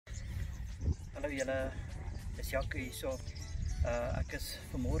Hallo julle, is Jaco hierso. Ek is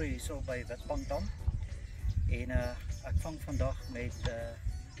vanmôre hierso by Witbank dam en ek vang vandag met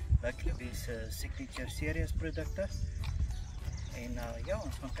Witbank se signature series produkte. En ja,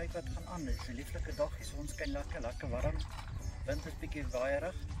 ons gaan kyk wat gaan aan. Dit is 'n lieflike dag, die son skyn lekker warm. Wind is bietjie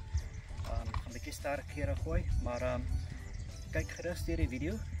waaierig. Gaan bietjie sterk gere gooi, maar kyk gerus deur die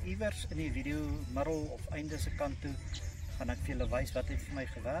video. Iewers in die video middel of einde se kant toe gaan ek vir julle wys wat het vir my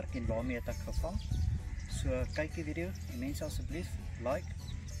gewerk en waarmee het ek gevang. So kyk die video, die mense asseblief like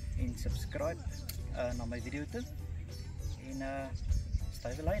en subscribe na my video toe en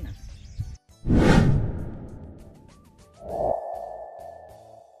stywe lyne.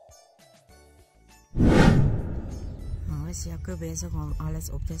 Is Jaco bezig om alles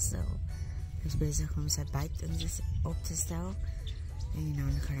op te stel. Hij is bezig om zijn byt op te stel. En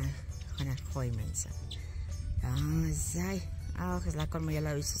dan gaan ek gooi mense. Ja, zij. Ach, is lekker om julle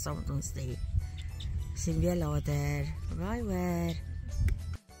huis saam met ons te hê. Sien weer later. Bye weer.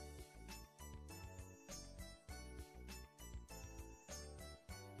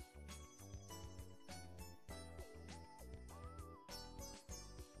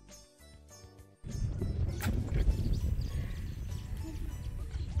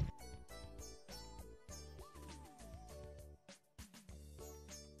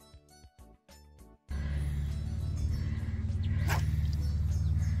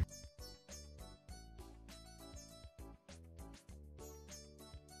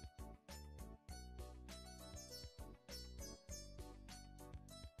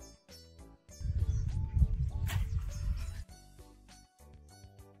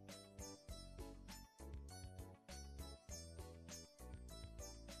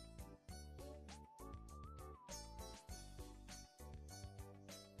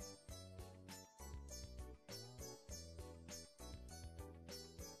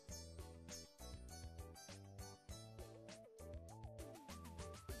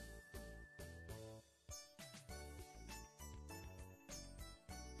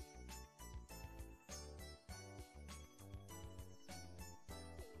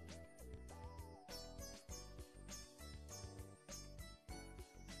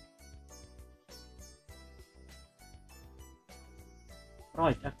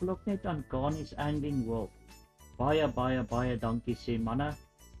 Right, ek wil ook net aan Gani's Angling World baie dankie sê manne.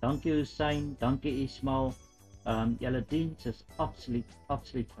 Dankie Hussein, dankie Ismail. Julle diens is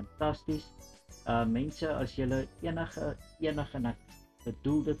absoluut fantasties. Mense, as julle enige en ek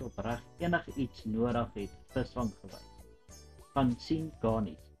bedoel dit opreg, enige iets nodig het, visvang gewys, gaan sien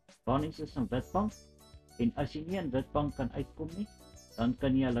Gani. Gani is in Witbank en as jy nie in Witbank kan uitkom nie, dan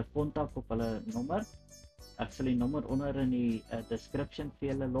kan jy hulle kontak op hulle nommer. Ek sal die nommer onder in die description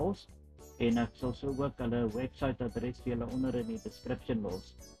vir julle los en ek sal so ook hulle website adres vir julle onder in die description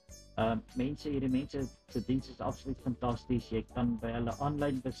los. Hierdie mense se diens is absoluut fantasties. Jy kan by hulle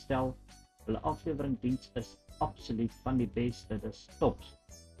aanlyn bestel. Hulle afleweringsdiens is absoluut van die beste. Dit is tops.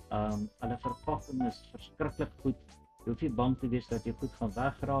 Hulle verpakking is verskriklik goed. Jy hoef nie bang te wees dat jy goed gaan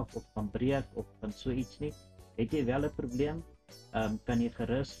wegraak of gaan breek of van so iets nie. Het jy wel 'n probleem? Kan jy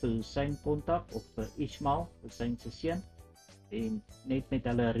gerus vir Hussein kontak of vir Ismail, Hussein se seun, en net met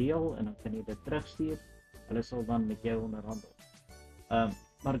hulle reël en dan kan jy dit terugstuur. Hulle sal dan met jou onderhandel.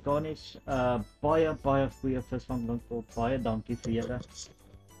 Maar Gani, baie goeie visvangwinkel, baie dankie vir julle.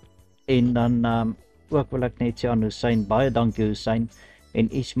 En dan ook wil ek net sê aan Hussein, baie dankie Hussein en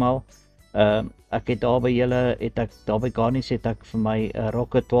Ismail. Ek het daar by julle, daar by Gani het ek vir my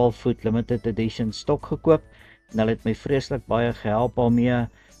Rocket 12 foot limited edition stok gekoop. En hulle het my vreeslik baie gehelp daarmee,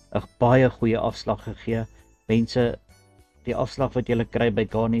 'n baie goeie afslag gegee. Mense, die afslag wat julle kry by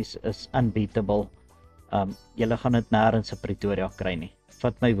Gani is unbeatable. Julle gaan dit nêrens in Pretoria kry nie.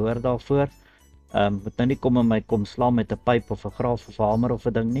 Vat my woord daarvoor. Moet nou nie kom in my kom slaan met 'n pyp of 'n graaf of 'n hamer of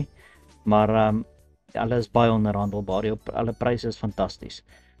 'n ding nie. Maar hulle is baie onderhandelbaar. Hulle pryse is fantasties.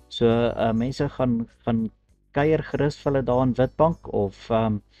 So mense gaan kuier gerus vir hulle daar in Witbank of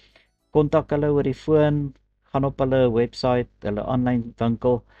kontak hulle oor die foon. Gaan op hulle website, hulle aanlyn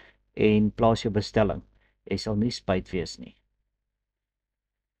winkel en plaas jou bestelling. Jy sal nie spyt wees nie.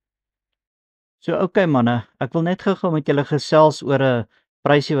 So okay manne, ek wil net gou met julle gesels oor 'n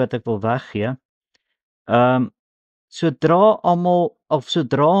prysie wat ek wil weggee.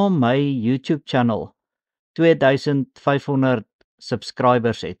 Sodra my YouTube channel 2500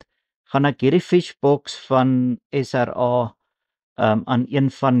 subscribers het, gaan ek hierdie fishbox van SRA aan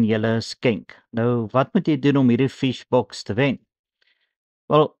een van julle skenk. Nou, wat moet jy doen om hierdie fishbox te wen?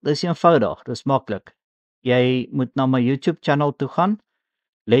 Wel, dis eenvoudig, dis maklik. Jy moet na my YouTube channel toe gaan,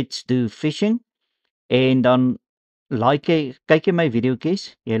 Let's Do Fishing, en dan kyk jy my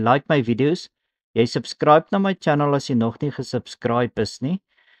videoetjies, jy like my video's, jy subscribe na my channel as jy nog nie gesubscribe is nie.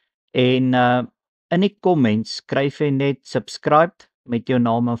 En in die comments skryf jy net subscribed met jou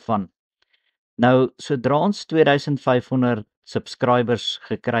name van. Nou, sodra ons 2500 subscribers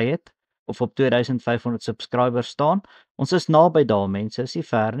gekry het, of op 2500 subscribers staan, ons is naby daar mense, is nie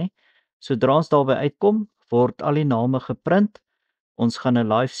ver nie. Sodra ons daarby uitkom, word al die name geprint. Ons gaan 'n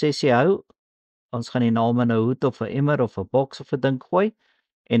live sessie hou. Ons gaan die name in 'n hoed of 'n emmer of 'n boks of 'n ding gooi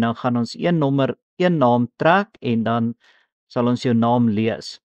en dan gaan ons een naam trek en dan sal ons jou naam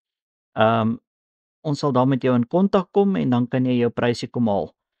lees. Ons sal dan met jou in kontak kom en dan kan jy jou prysie kom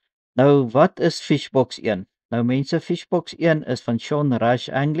haal. Nou, wat is Fishbox 1? Nou mense, Fishbox 1 is van Shaun Rusch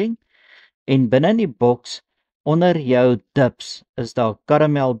Angling en binne in die boks onder jou dips is daar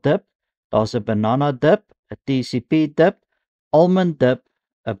caramel dip, daar's 'n banana dip, 'n TCP dip, almond dip,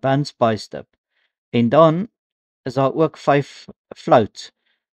 'n bun spice dip. En dan is daar ook 5 floats.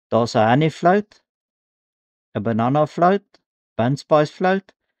 Daar's 'n honey float, 'n banana float, bun spice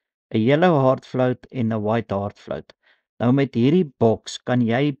float, 'n yellow heart float en 'n white heart float. Nou met hierdie boks kan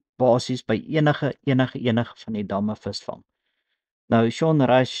jy basies by enige van die damme visvang. Nou Shaun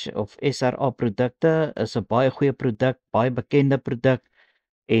Rusch of SRA produkte is 'n baie goeie produk, baie bekende produk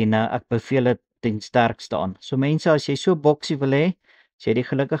en ek beveel dit ten sterkste aan. So mense, as jy so boksie wil hê, as jy die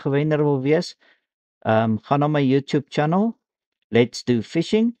gelukkige wenner wil wees, gaan na my YouTube channel, Let's Do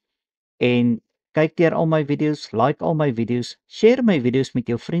Fishing, en kyk deur al my video's, like al my video's, share my video's met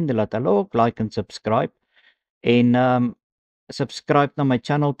jou vriende, laat hulle ook like en subscribe, en subscribe na my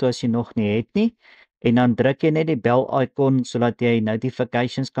channel toe as jy nog nie het nie, en dan druk jy net die bell icon sodat jy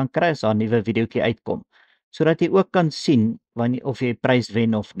notifications kan kry as daar 'n nuwe videoetjie uitkom, sodat jy ook kan sien wanneer of jy prys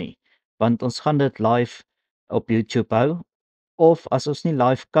wen of nie, want ons gaan dit live op YouTube hou, of as ons nie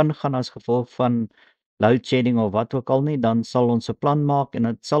live kan gaan as gevolg van load shedding of wat ook al nie, dan sal ons 'n plan maak en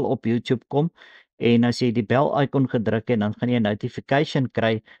dit sal op YouTube kom, en as jy die bell icon gedruk het, dan gaan jy 'n notification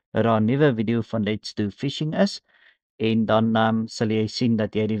kry dat daar 'n nuwe video van Let's Do Fishing is, en dan sal jy sien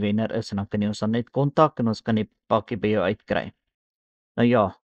dat jy die wenner is, en dan kan jy ons dan net kontak en ons kan die pakkie by jou uitkry. Nou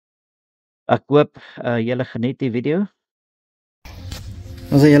ja, ek hoop julle geniet die video.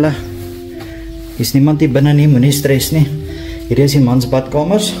 Ons sê julle, is niemand hier binne nie, moenie stres nie. Hierdie is die mans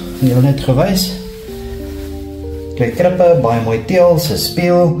badkamers, en julle net gewys. Twee krippe, baie mooi teels, 'n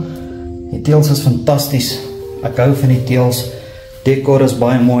spieël. Die teels is fantasties. Ek hou van die teels. Dekor is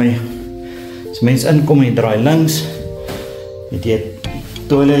baie mooi. As mens inkom en draai links, het jy 'n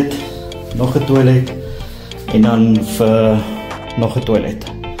toilet, nog 'n toilet en dan vir nog 'n toilet.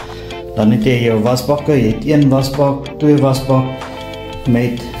 Dan het jy jou wasbakke, jy het een wasbak, twee wasbak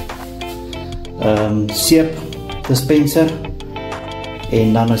met seep dispenser,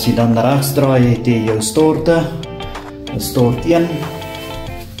 en dan as jy dan regs draai, het jy jou storte, 'n stort 1,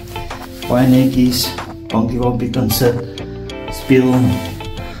 baie netjies, bankie waarop jy kan sit, speel,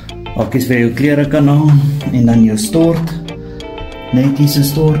 hakkies vir jou klere kan hang, en dan jou stort, netjies 'n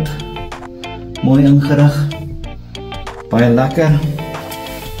stort, mooi ingerig, baie lekker.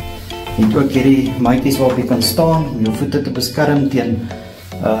 Jy het ook hierdie maatjies waarop jy kan staan, om jou voete te beskerm teen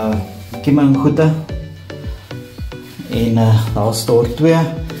kieme en goede, en daar stort 2,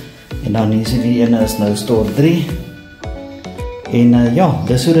 en dan hier sien die ene is nou stort 3, en ja,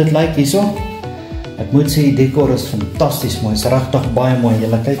 dis hoe dit lyk hierso. Ek moet sê, die dekor is fantasties mooi, is regtig baie mooi.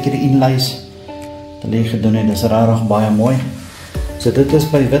 Julle kyk hierdie inlays, wat hulle gedoen het, is regtig baie mooi. So dit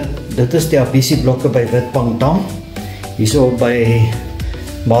is die ambisieblokke by Witbank Dam, hierso by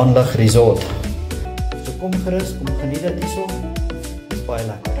Maanlig Resort. So kom gerus, kom geniet dit hierso, dit is baie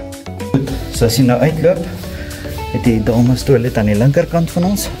lekker. Goed, so as jy nou uitloop, het die dames toilet aan die linkerkant van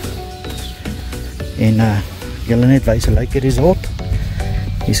ons, en julle net wys hoe lyk die resort.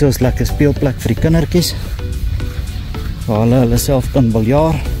 Hierso is lekker speelplek vir die kindertjies, waar hulle self kan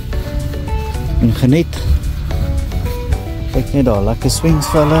biljaar en geniet. Kyk net daar, lekker swings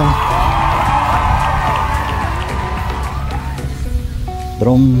vir hulle.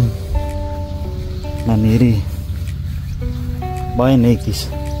 Drom, dan hierdie, baie netjies.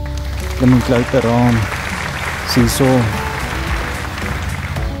 Klim kluiter raam, sien so,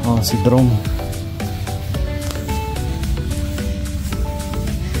 is die drom.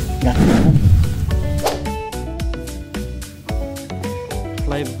 Ja.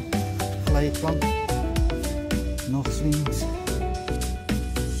 Glijplank, nog swings,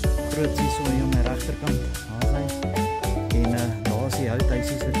 groot sien so hier aan my regterkant, daar is hy, en daar is die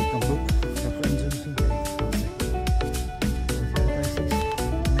houthuisies wat jy kan boek, nog inzoom so,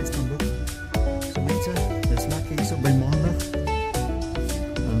 mens kan boek, so mense, dis lekker hier so by Maandag,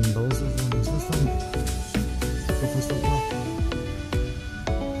 en daar is ons van, dit is toch wel,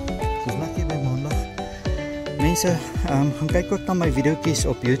 dis lekker by Maandag, Mense, gaan kyk ook na my videoetjies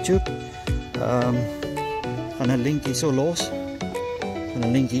op YouTube. Gaan 'n link hierso los. Gaan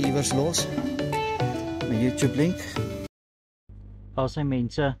 'n link hier iewers los. My YouTube link. As hy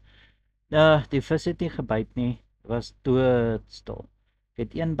mense, die vis het nie gebyt nie, was doodstil. Ek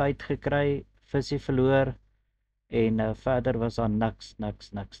het een byt gekry, visie verloor en verder was daar niks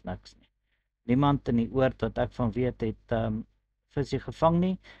nie. Niemand in die oord wat ek van weet het visie gevang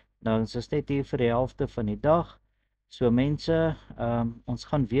nie. Nou ons is net hier vir die helfte van die dag. So mense, ons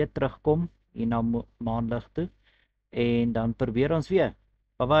gaan weer terugkom hier na Maanlig toe en dan probeer ons weer.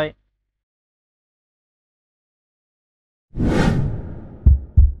 Bye bye.